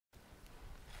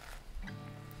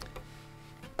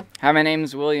Hi, my name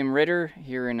is William Ritter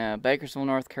here in Bakersville,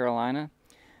 North Carolina,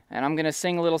 and I'm going to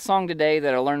sing a little song today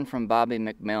that I learned from Bobby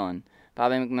McMillon.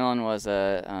 Bobby McMillon was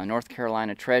a North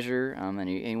Carolina treasure, and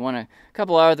he won a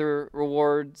couple other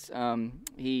rewards.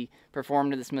 He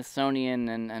performed at the Smithsonian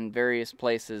and various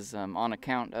places on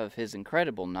account of his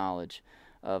incredible knowledge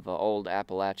of old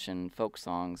Appalachian folk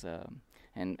songs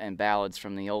and ballads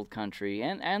from the old country,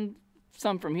 and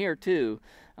some from here too,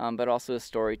 but also his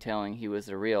storytelling. He was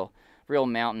a real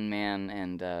mountain man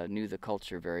and knew the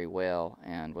culture very well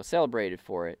and was celebrated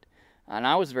for it. And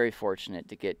I was very fortunate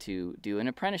to get to do an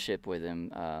apprenticeship with him,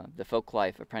 the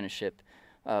Folklife Apprenticeship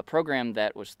program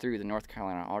that was through the North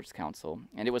Carolina Arts Council.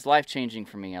 And it was life-changing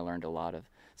for me. I learned a lot of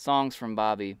songs from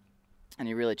Bobby, and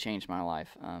he really changed my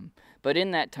life. But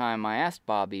in that time, I asked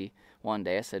Bobby one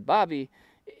day, I said, "Bobby,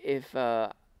 if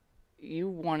you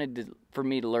wanted for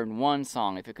me to learn one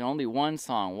song, if it could only be one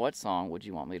song, what song would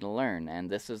you want me to learn?" And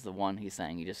this is the one he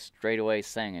sang. He just straight away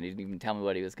sang it. He didn't even tell me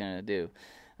what he was going to do.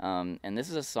 And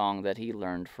this is a song that he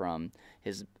learned from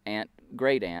his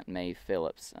Great Aunt Mae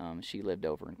Phillips. She lived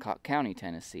over in Cock County,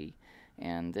 Tennessee.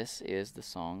 And this is the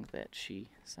song that she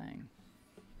sang.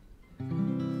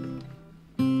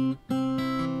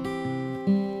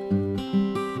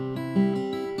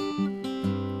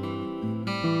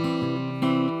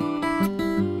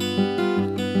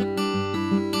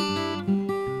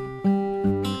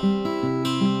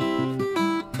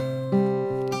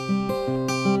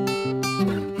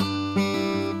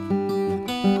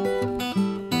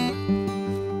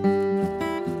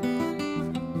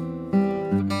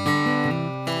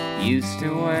 Used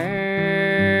to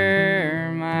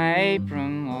wear my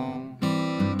apron long.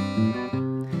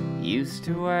 Used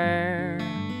to wear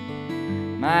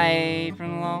my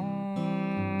apron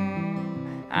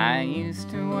long. I used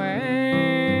to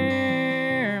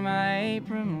wear my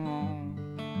apron long.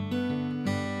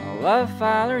 My love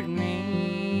followed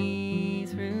me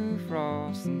through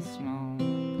frost and snow.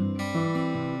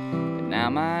 But now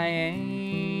my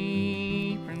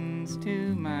apron's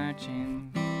to my chin.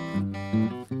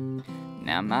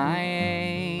 Now my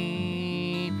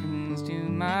apron's to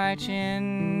my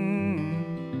chin.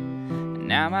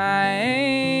 Now my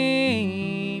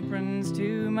apron's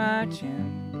to my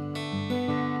chin.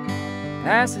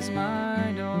 Passes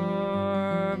my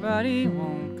door, but he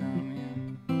won't come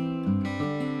in.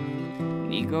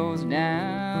 And he goes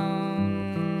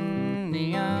down, the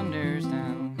yonder's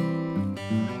down.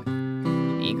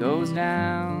 He goes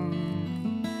down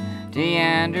to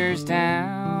yonder's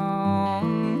town.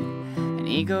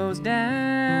 He goes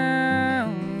down,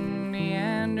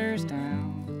 meanders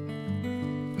down.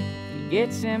 He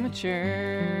gets him a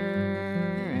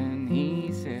chair and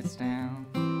he sits down.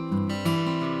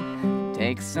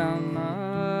 Takes some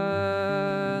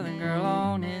other girl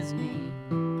on his knee.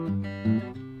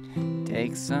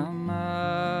 Takes some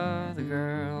other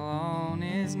girl on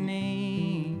his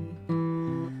knee.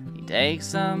 He takes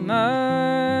some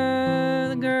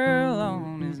other girl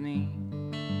on his knee.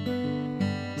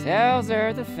 Tells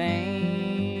her the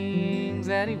things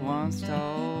that he once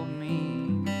told me.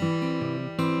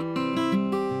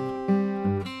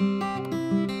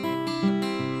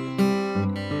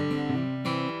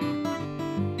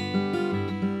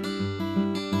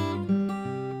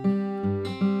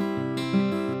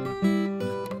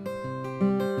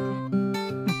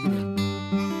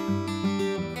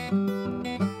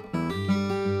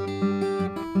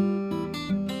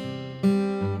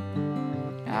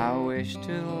 I wish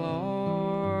to the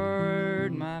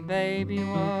Lord my baby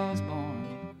was born.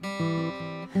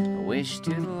 I wish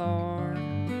to the Lord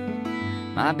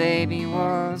my baby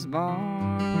was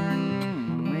born.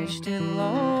 I wish to the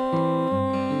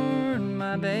Lord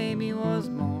my baby was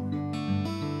born.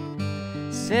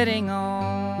 Sitting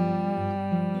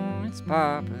on its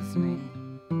papa's knee.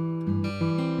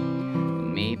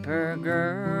 Me poor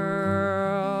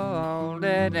girl, all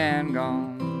dead and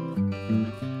gone.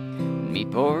 Me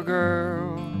poor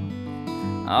girl,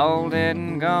 all dead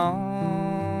and gone.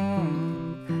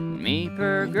 Me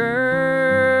poor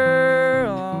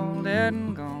girl, all dead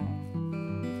and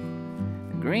gone.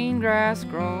 The green grass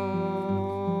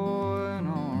growing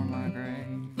on my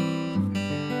grave.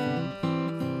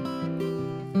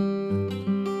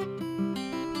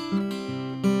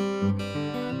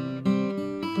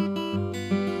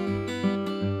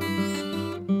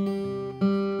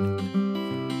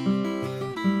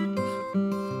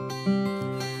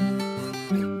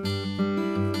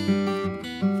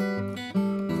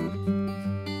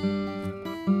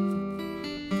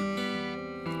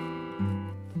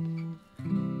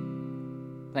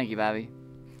 Thank you, Bobby.